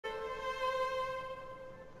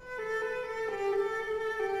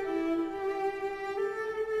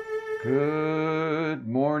Good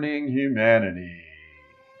morning, humanity.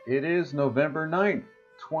 It is November 9th,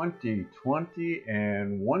 2020,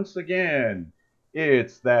 and once again,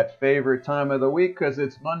 it's that favorite time of the week because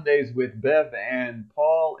it's Mondays with Bev and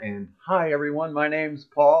Paul. And hi, everyone, my name's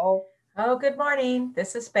Paul. Oh, good morning.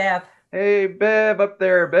 This is Bev. Hey, Bev up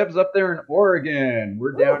there. Bev's up there in Oregon.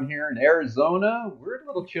 We're Woo, down here in Arizona. We're a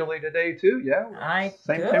little chilly today, too. Yeah,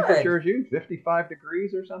 same temperature good. as you, 55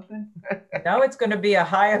 degrees or something. No, it's going to be a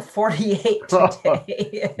high of 48 You can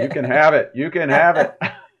today. have it. You can have it.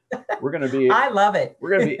 We're gonna be I love it. we're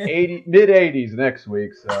gonna be 80 mid 80s next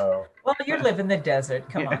week. So Well, you live in the desert.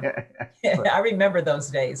 Come on. yeah. I remember those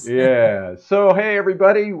days. Yeah. So hey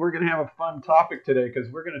everybody, we're gonna have a fun topic today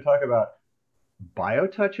because we're gonna talk about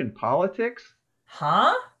biotouch in politics.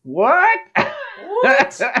 Huh? What?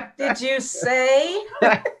 What did you say?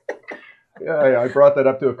 Yeah, I brought that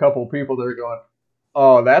up to a couple people that are going,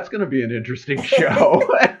 "Oh, that's going to be an interesting show."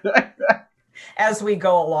 As we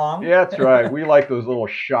go along. Yeah, that's right. We like those little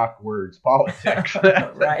shock words, politics.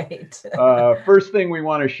 Right. First thing we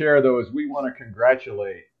want to share, though, is we want to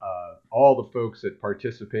congratulate all the folks that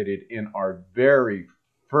participated in our very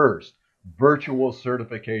first virtual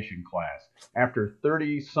certification class. After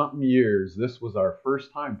 30 something years, this was our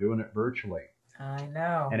first time doing it virtually. I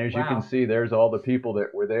know. And as you can Wow. see, there's all the people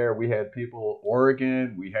that were there. We had people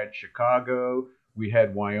Oregon, we had Chicago, we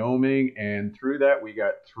had Wyoming, and through that we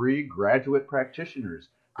got three graduate practitioners.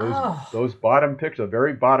 Those Oh, those bottom picture, the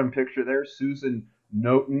very bottom picture there, Susan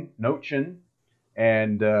Nochin,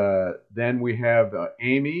 and then we have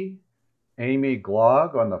Amy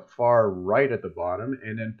Glog on the far right at the bottom,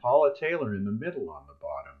 and then Paula Taylor in the middle on the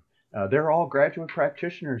bottom. They're all graduate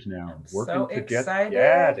practitioners now, I'm so working to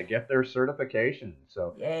excited. get their certification.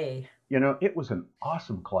 So Yay. it was an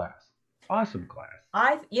awesome class, awesome class.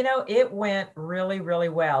 It went really, really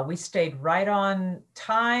well. We stayed right on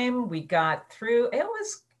time. We got through.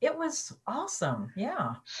 It was awesome.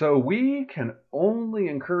 Yeah. So we can only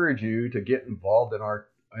encourage you to get involved in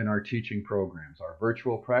our teaching programs, our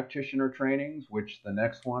virtual practitioner trainings, which the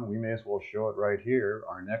next one, we may as well show it right here.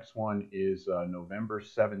 Our next one is November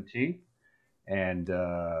 17th. And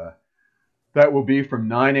that will be from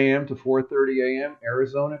 9 a.m. to 4:30 a.m.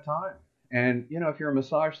 Arizona time. And if you're a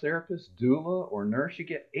massage therapist, doula, or nurse, you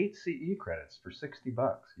get 8 CE credits for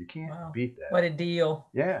 $60. You can't Wow. beat that. What a deal.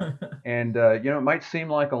 Yeah. And it might seem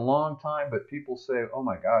like a long time, but people say, "Oh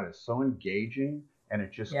my God, it's so engaging, and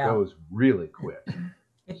it just Yeah, goes really quick."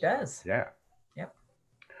 it does. Yeah. Yep.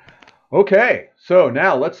 Okay. So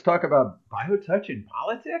now let's talk about biotouch in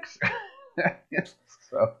politics.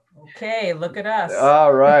 So Okay, look at us.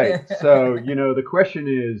 all right. So, the question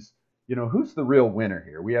is, who's the real winner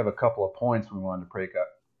here? We have a couple of points we wanted to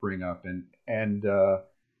bring up, and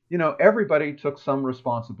everybody took some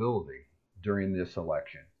responsibility during this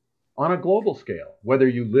election on a global scale. Whether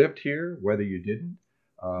you lived here, whether you didn't,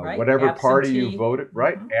 Right? whatever party you Absentee. voted,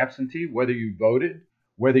 right? Hmm. Absentee, whether you voted,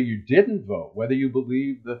 whether you didn't vote, whether you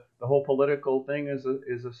believe the whole political thing is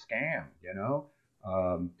a scam.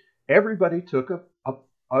 Um, Everybody took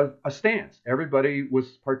a stance. Everybody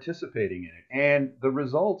was participating in it, and the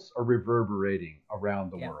results are reverberating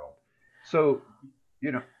around the Yeah. world. So,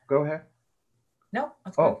 go ahead. No, I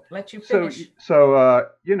was going to Oh, let you so finish. so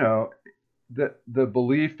the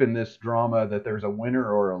belief in this drama that there's a winner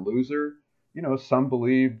or a loser. Some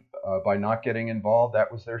believe by not getting involved that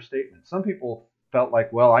was their statement. Some people felt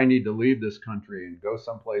like, well, I need to leave this country and go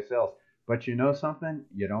someplace else. But you know something?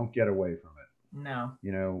 You don't get away from it. No,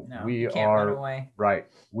 no, you We can't run are away. right.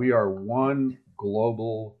 We are one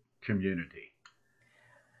global community.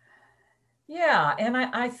 Yeah, and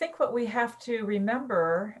I think what we have to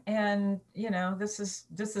remember, and this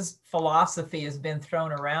is philosophy has been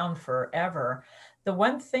thrown around forever. The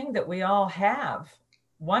one thing that we all have,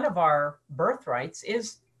 one of our birthrights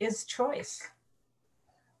is choice.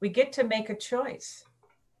 We get to make a choice,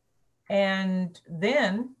 and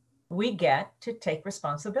then we get to take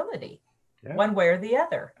responsibility Yeah. one way or the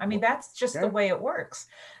other. I mean, Well, that's just the yeah. way it works.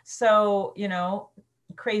 So,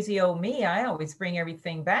 crazy old me, I always bring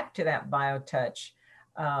everything back to that biotouch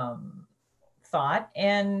um, thought.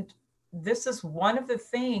 And this is one of the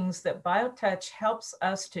things that biotouch helps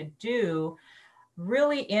us to do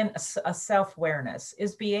really in a self-awareness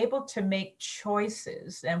is be able to make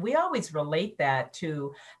choices, and we always relate that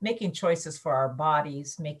to making choices for our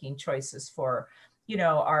bodies, making choices for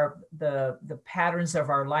our the patterns of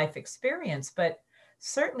our life experience, but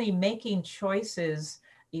certainly making choices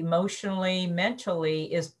emotionally,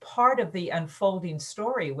 mentally is part of the unfolding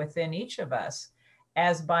story within each of us,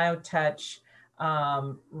 as biotouch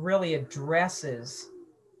really addresses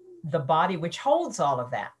the body which holds all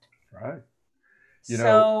of that. Right. You know,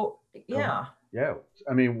 So, go ahead. yeah, Yeah.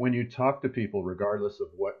 I mean, when you talk to people, regardless of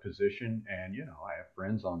what position, and, I have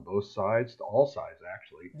friends on both sides, to all sides,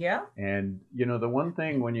 actually. yeah, And, the one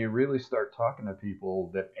thing when you really start talking to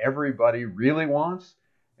people that everybody really wants,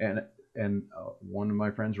 and, one of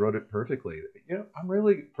my friends wrote it perfectly, I'm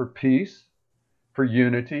really for peace, for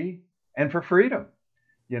unity, and for freedom,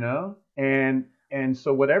 and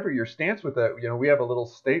so whatever your stance with that, we have a little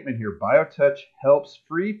statement here. BioTouch helps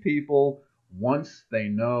free people once they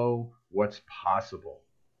know what's possible.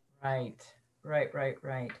 right, right, right,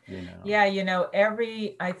 right. You know, Yeah,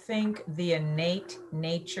 I think the innate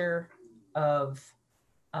nature of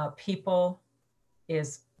people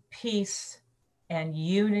is peace and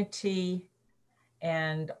unity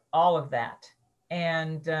and all of that.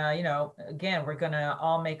 And, again, we're going to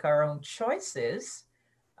all make our own choices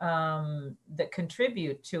that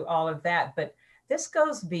contribute to all of that. But this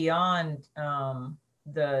goes beyond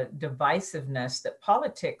the divisiveness that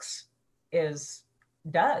politics is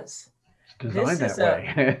does. it's This designed is that a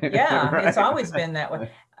way, Yeah, it's right? always been that way.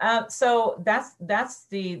 So that's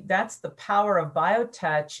the power of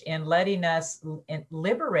BioTouch in letting us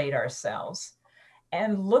liberate ourselves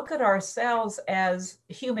and look at ourselves as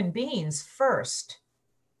human beings first,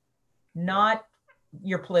 Yeah, not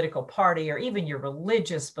your political party or even your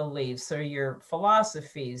religious beliefs or your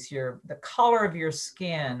philosophies, the color of your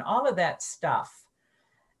skin, all of that stuff,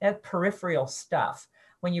 that peripheral stuff.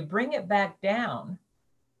 When you bring it back down,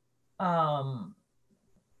 um,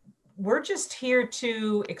 we're just here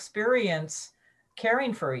to experience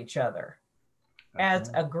caring for each other that's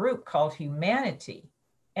as right. a group called humanity.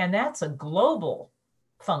 And that's a global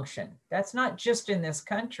function. That's not just in this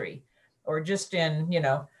country or just in,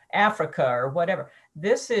 Africa or whatever.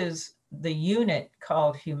 This is the unit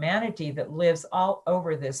called humanity that lives all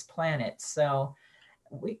over this planet. So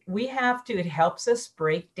we have to, it helps us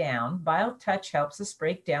break down, BioTouch helps us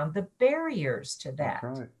break down the barriers to That's that.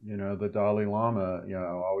 right. The Dalai Lama, I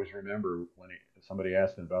always remember when somebody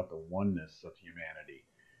asked him about the oneness of humanity.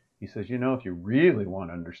 He says, if you really want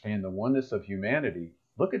to understand the oneness of humanity,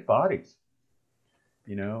 look at bodies.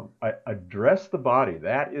 Address the body.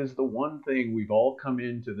 That is the one thing we've all come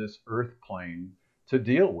into this earth plane to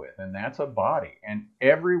deal with, and that's a body. And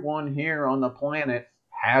everyone here on the planet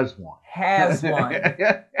has one. Has one.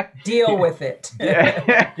 Deal with it.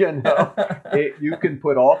 Yeah, you can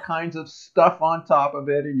put all kinds of stuff on top of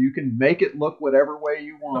it, and you can make it look whatever way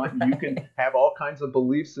you want, and you can Right. have all kinds of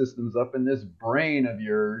belief systems up in this brain of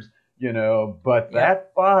yours, but Yep.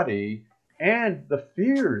 that body and the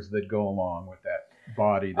fears that go along with that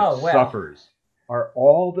body that Oh, well. suffers are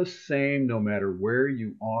all the same no matter where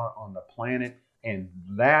you are on the planet. And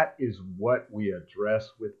that is what we address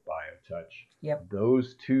with BioTouch. Yep.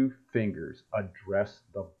 Those two fingers address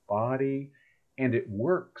the body, and it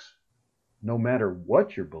works no matter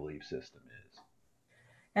what your belief system is.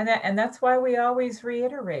 And that's why we always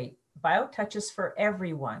reiterate BioTouch is for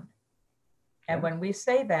everyone. And Yes. when we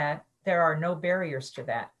say that, there are no barriers to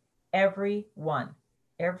that. Everyone,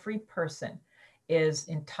 every person is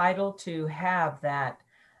entitled to have that,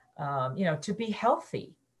 to be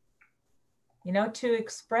healthy, to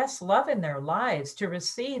express love in their lives, to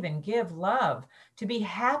receive and give love, to be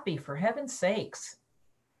happy, for heaven's sakes.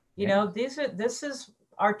 Yes. This is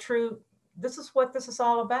our true, this is what this is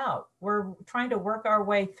all about. We're trying to work our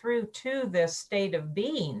way through to this state of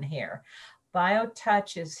being here.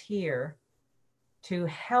 BioTouch is here to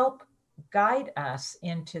help guide us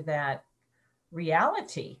into that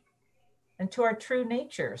reality and to our true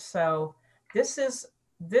nature. So this is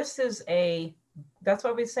a that's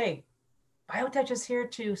what we say. BioTouch is here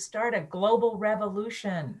to start a global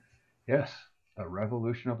revolution. Yes. The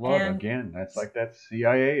revolution of love. And Again, that's like that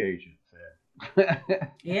CIA agent said.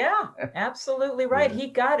 yeah, absolutely right. Yeah. He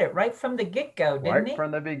got it right from the get-go, didn't Right he?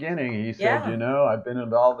 from the beginning, he said, Yeah. I've been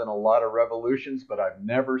involved in a lot of revolutions, but I've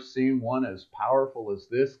never seen one as powerful as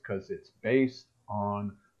this because it's based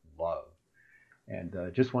on love. And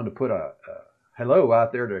just wanted to put a hello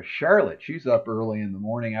out there to Charlotte. She's up early in the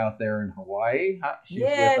morning out there in Hawaii. She's with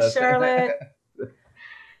Yeah, us. Charlotte.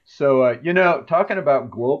 So, talking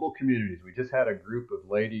about global communities, we just had a group of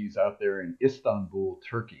ladies out there in Istanbul,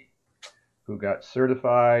 Turkey, who got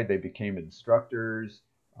certified. They became instructors.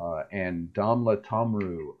 And Damla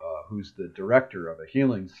Tamru, who's the director of a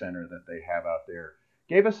healing center that they have out there,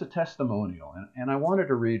 gave us a testimonial. And I wanted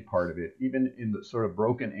to read part of it, even in the sort of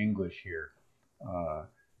broken English here, uh,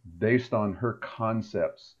 based on her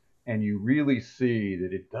concepts. And you really see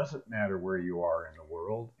that it doesn't matter where you are in the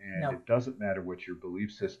world, and No. it doesn't matter what your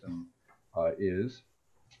belief system is.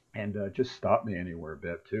 And just stop me anywhere,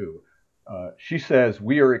 Bev, too. She says,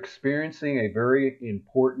 we are experiencing a very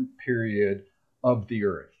important period of the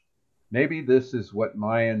earth. Maybe this is what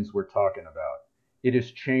Mayans were talking about. It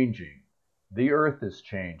is changing. The earth is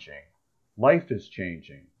changing. Life is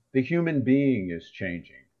changing. The human being is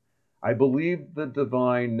changing. I believe the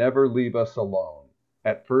divine never leave us alone.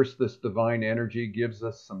 At first, this divine energy gives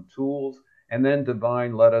us some tools, and then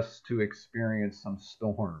divine led us to experience some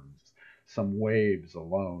storms, some waves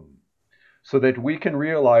alone, so that we can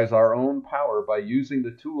realize our own power by using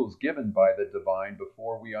the tools given by the divine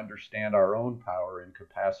before we understand our own power and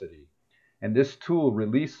capacity. And this tool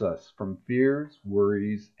releases us from fears,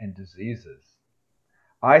 worries, and diseases.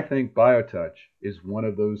 I think BioTouch is one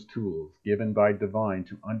of those tools given by divine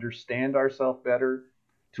to understand ourselves better,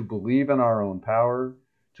 to believe in our own power,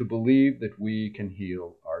 to believe that we can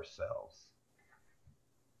heal ourselves.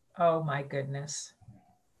 Oh my goodness.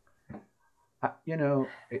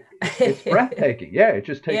 It's breathtaking. Yeah, it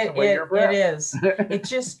just takes away your breath.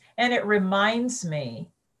 It is. And it reminds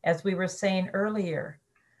me, as we were saying earlier,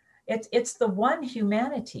 it's the one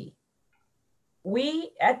humanity.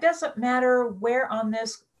 It doesn't matter where on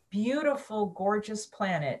this beautiful, gorgeous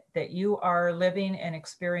planet that you are living and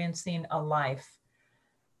experiencing a life.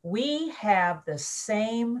 We have the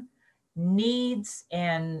same needs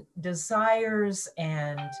and desires,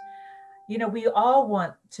 and we all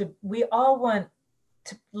want to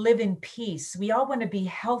live in peace. We all want to be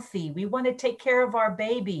healthy. We want to take care of our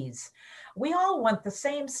babies. We all want the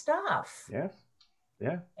same stuff. Yes.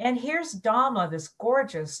 Yeah. And here's Dama, this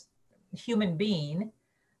gorgeous human being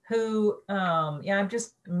who, I'm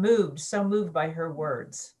just so moved by her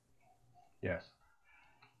words. Yes.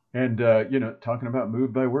 And, talking about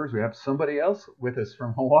moved by words, we have somebody else with us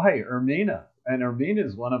from Hawaii, Ermina. And Ermina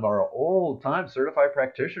is one of our old-time certified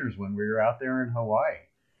practitioners when we were out there in Hawaii.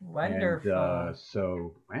 Wonderful.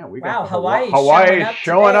 And we got Hawaii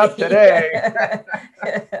showing up today.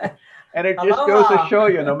 And it just goes to show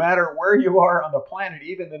you, no matter where you are on the planet,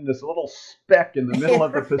 even in this little speck in the middle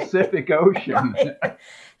of the Pacific Ocean. Right.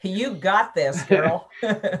 You got this, girl.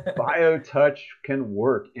 BioTouch can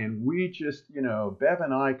work. And we just, Bev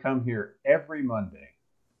and I come here every Monday,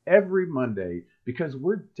 because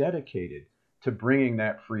we're dedicated to bringing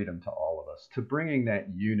that freedom to all of us, to bringing that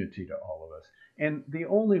unity to all of us. And the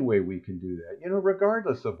only way we can do that,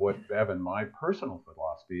 regardless of what Bev and my personal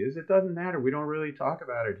philosophy is, it doesn't matter. We don't really talk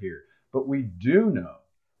about it here. But we do know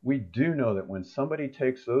that when somebody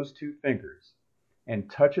takes those two fingers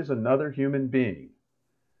and touches another human being,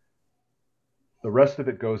 the rest of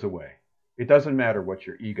it goes away. It doesn't matter what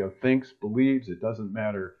your ego thinks, believes. It doesn't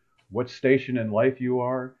matter what station in life you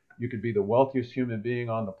are. You could be the wealthiest human being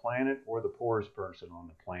on the planet or the poorest person on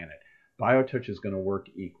the planet. BioTouch is going to work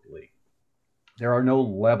equally. There are no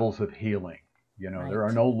levels of healing. Right. There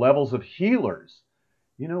are no levels of healers.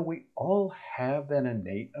 We all have that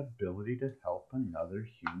innate ability to help another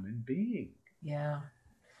human being. Yeah.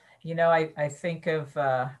 I think of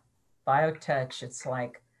BioTouch. It's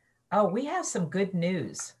like, oh, we have some good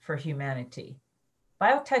news for humanity.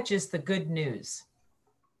 BioTouch is the good news.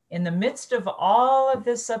 In the midst of all of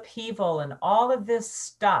this upheaval and all of this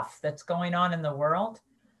stuff that's going on in the world,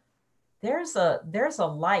 there's a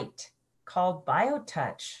light called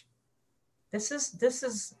BioTouch. This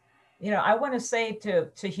is I want to say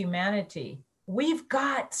to humanity, we've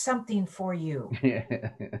got something for you.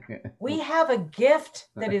 We have a gift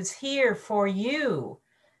that is here for you.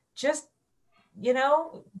 Just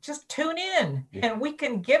tune in and we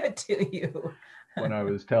can give it to you. When I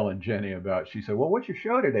was telling Jenny she said, well, what's your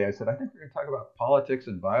show today? I said, I think we're going to talk about politics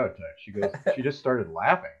and BioTouch. She just started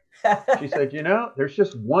laughing. She said, there's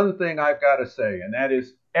just one thing I've got to say, and that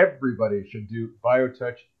is everybody should do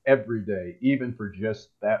BioTouch every day, even for just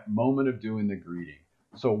that moment of doing the greeting.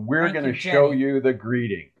 So we're going to show you the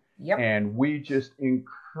greeting. Yep. And we just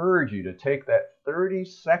encourage you to take that 30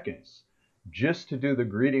 seconds just to do the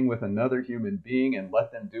greeting with another human being and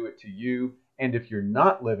let them do it to you. And if you're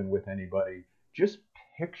not living with anybody, just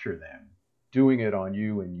picture them doing it on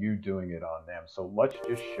you and you doing it on them. So let's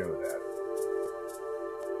just show that.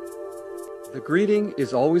 The greeting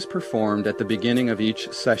is always performed at the beginning of each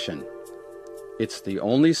session. It's the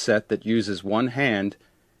only set that uses one hand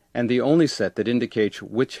and the only set that indicates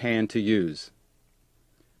which hand to use.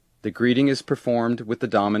 The greeting is performed with the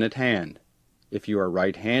dominant hand. If you are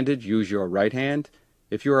right-handed, use your right hand.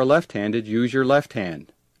 If you are left-handed, use your left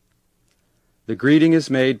hand. The greeting is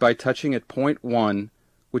made by touching at point 1,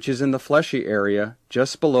 which is in the fleshy area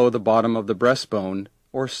just below the bottom of the breastbone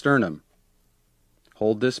or sternum.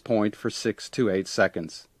 Hold this point for 6 to 8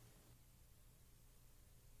 seconds.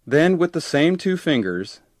 Then, with the same 2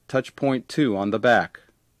 fingers, touch point 2 on the back.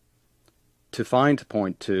 To find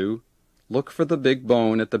point 2, look for the big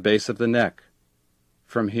bone at the base of the neck.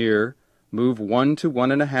 From here, move 1 to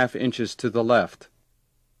 1.5 inches to the left.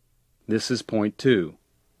 This is point 2.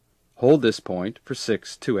 Hold this point for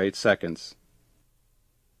 6 to 8 seconds.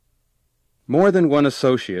 More than one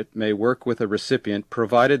associate may work with a recipient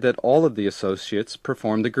provided that all of the associates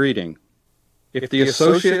perform the greeting. If the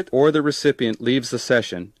associate or the recipient leaves the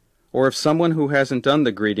session, or if someone who hasn't done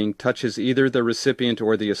the greeting touches either the recipient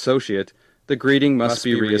or the associate, the greeting must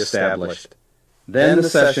be reestablished. Then the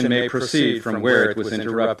session may proceed from where it was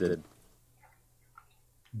interrupted.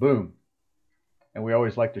 Boom. And we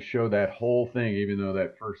always like to show that whole thing, even though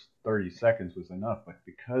that first 30 seconds was enough. But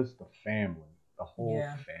because the family, the whole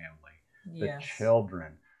family, the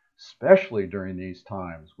children, especially during these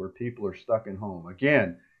times where people are stuck at home.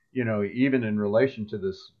 Again, you know, even in relation to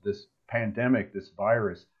this pandemic, this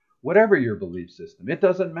virus, whatever your belief system, it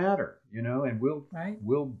doesn't matter, you know, and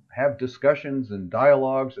we'll have discussions and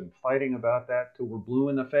dialogues and fighting about that till we're blue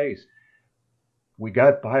in the face. We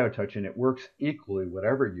got BioTouch, and it works equally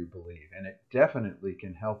whatever you believe, and it definitely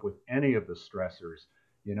can help with any of the stressors.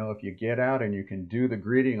 You know, if you get out and you can do the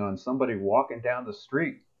greeting on somebody walking down the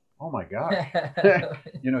street, oh my gosh,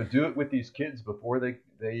 you know, do it with these kids before they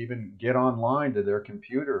even get online to their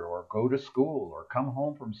computer or go to school or come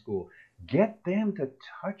home from school. Get them to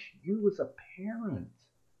touch you as a parent.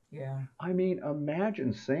 Yeah. I mean,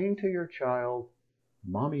 imagine saying to your child,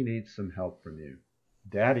 Mommy needs some help from you.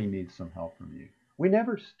 Daddy needs some help from you. We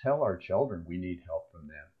never tell our children we need help from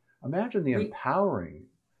them. Imagine the empowering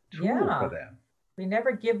tool for them. We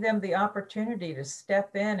never give them the opportunity to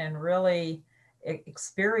step in and really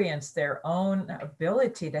experience their own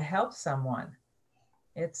ability to help someone.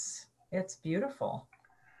 It's beautiful.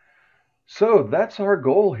 So that's our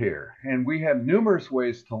goal here. And we have numerous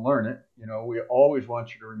ways to learn it. You know, we always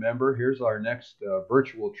want you to remember, here's our next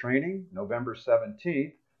virtual training, November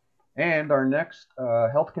 17th, and our next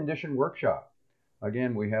health condition workshop.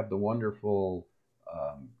 Again, we have the wonderful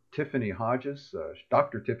Tiffany Hodges,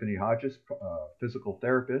 Dr. Tiffany Hodges, physical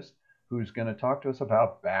therapist, who's going to talk to us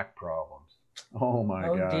about back problems. Oh my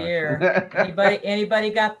gosh. Oh dear. Anybody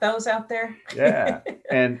got those out there? Yeah.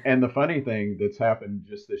 And the funny thing that's happened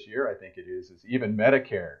just this year, I think it is even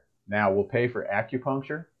Medicare now will pay for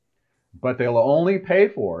acupuncture, but they'll only pay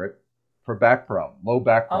for it for back problems, low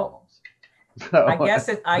back problems. So,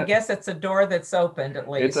 I guess it's a door that's opened at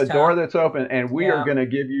least. It's a door that's open, and we are going to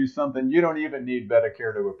give you something. You don't even need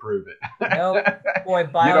Medicare to approve it. Nope. Boy,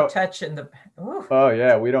 BioTouch and the. Ooh. Oh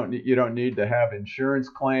yeah, you don't need to have insurance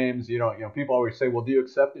claims. You don't. You know, people always say, "Well, do you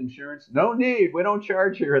accept insurance?" No need. We don't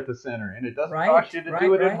charge here at the center, and it doesn't cost you to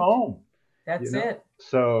do it at home. That's it.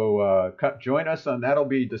 So join us on that'll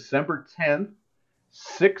be December 10th,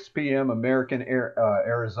 6 p.m. American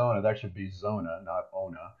Arizona. That should be Zona, not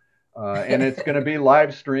Ona. And it's going to be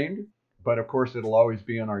live streamed, but of course it'll always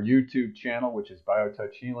be on our YouTube channel, which is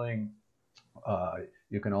BioTouch Healing.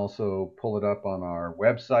 You can also pull it up on our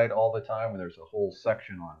website all the time, when there's a whole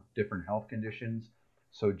section on different health conditions.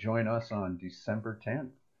 So join us on December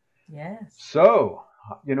 10th. Yes. So,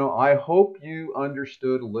 you know, I hope you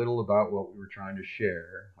understood a little about what we were trying to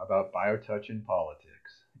share about BioTouch and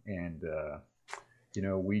politics. And, you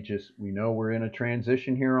know, we know we're in a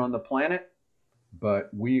transition here on the planet. But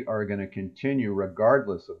we are going to continue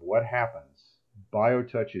regardless of what happens.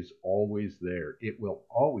 BioTouch is always there. It will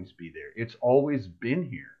always be there. It's always been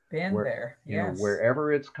here. Yes. You know,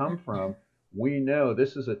 wherever it's come from, we know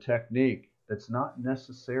this is a technique that's not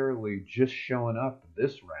necessarily just showing up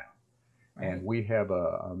this round. Right. And we have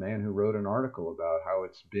a man who wrote an article about how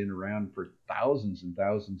it's been around for thousands and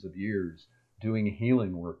thousands of years doing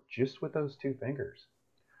healing work just with those two fingers.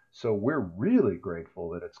 So we're really grateful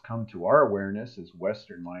that it's come to our awareness as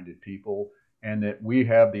Western-minded people, and that we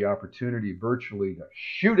have the opportunity virtually to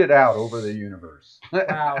shoot it out over the universe.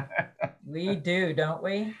 Wow. We do, don't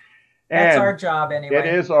we? That's our job anyway. It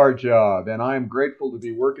is our job, and I'm grateful to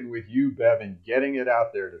be working with you, Bev, and getting it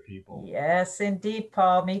out there to people. Yes, indeed,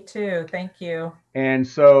 Paul. Me too. Thank you. And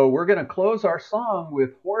so we're going to close our song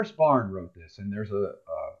with Horace Barnes wrote this, and there's a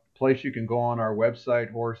place you can go on our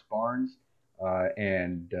website, Horace Barnes,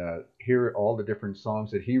 and hear all the different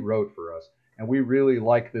songs that he wrote for us. And we really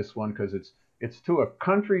like this one because it's to a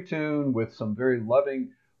country tune with some very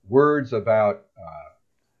loving words about,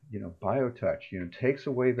 BioTouch, takes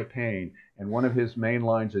away the pain. And one of his main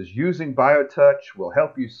lines is, using BioTouch will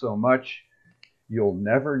help you so much, you'll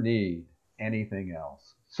never need anything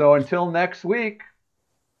else. So until next week,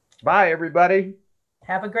 bye, everybody.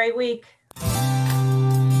 Have a great week.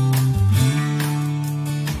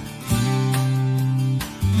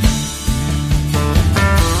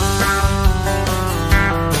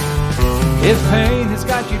 If pain is money's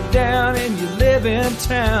got you down and you live in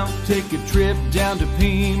town, take a trip down to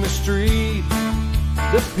Pima Street.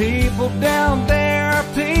 The people down there are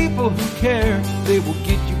people who care. They will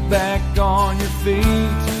get you back on your feet.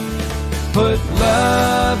 Put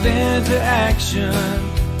love into action.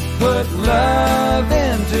 Put love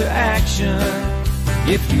into action.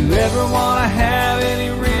 If you ever want to have any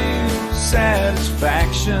real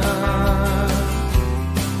satisfaction,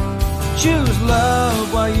 choose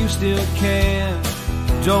love while you still can.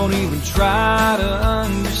 Don't even try to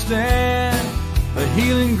understand. A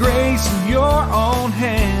healing grace in your own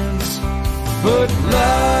hands. Put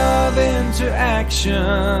love into action.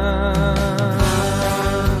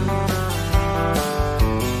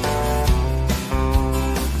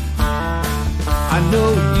 I know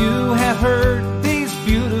you have heard these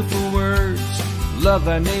beautiful words. Love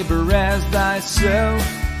thy neighbor as thyself.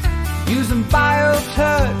 Using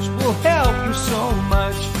BioTouch will help you so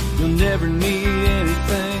much. You'll never need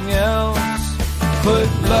anything else. Put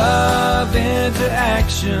love into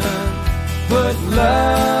action. Put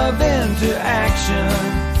love into action.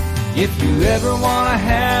 If you ever want to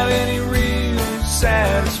have any real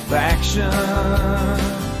satisfaction,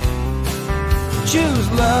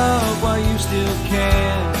 choose love while you still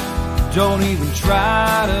can. Don't even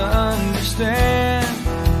try to understand.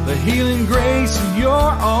 The healing grace in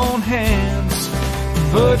your own hands.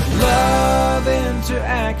 Put love into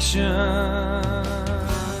action.